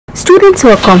Students who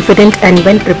are confident and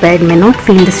well prepared may not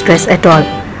feel the stress at all,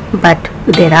 but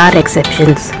there are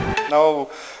exceptions. Now,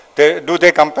 do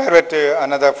they compare with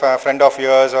another friend of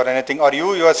yours or anything, or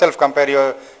you yourself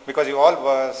compare because you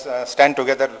all stand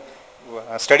together,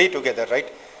 study together,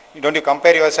 right? Don't you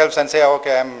compare yourselves and say,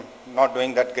 okay, I'm not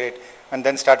doing that great, and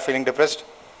then start feeling depressed?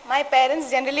 My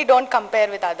parents generally don't compare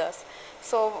with others.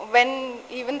 So when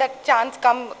even that chance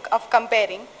come of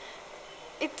comparing,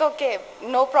 it's okay,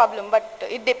 no problem, but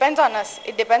it depends on us.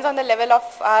 It depends on the level of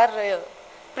our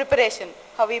preparation,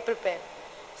 how we prepare.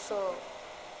 So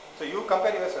you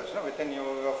compare yourselves, no, within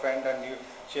your friend, and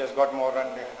she has got more and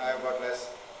I have got less.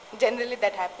 Generally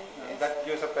that happens. Yes. That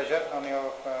gives a pressure on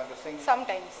your this thing?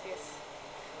 Sometimes,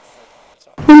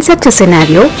 yes. In such a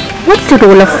scenario, what's the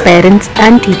role of parents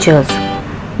and teachers?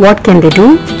 What can they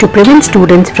do to prevent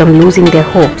students from losing their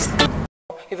hopes?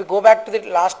 If you go back to the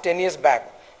last 10 years back,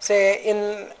 say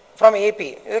from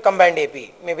AP, combined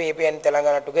AP, maybe AP and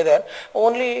Telangana together,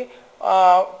 only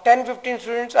 10-15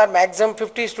 students or maximum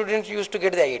 50 students used to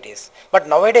get the IITs. But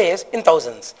nowadays in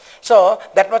thousands. So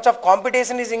that much of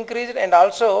competition is increased, and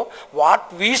also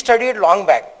what we studied long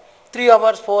back, 3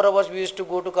 hours, 4 hours we used to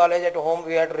go to college, at home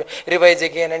we had to revise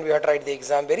again and we had to write the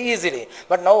exam very easily.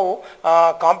 But now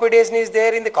competition is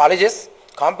there in the colleges,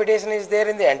 competition is there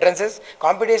in the entrances,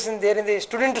 competition is there in the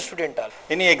student to student.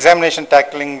 Any examination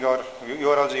tackling, or you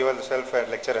are also yourself a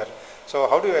lecturer, so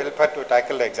how do you help her to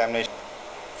tackle the examination?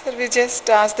 Sir, we just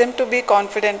ask them to be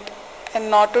confident and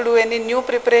not to do any new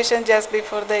preparation just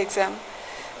before the exam.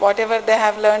 Whatever they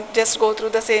have learned, just go through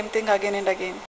the same thing again and again.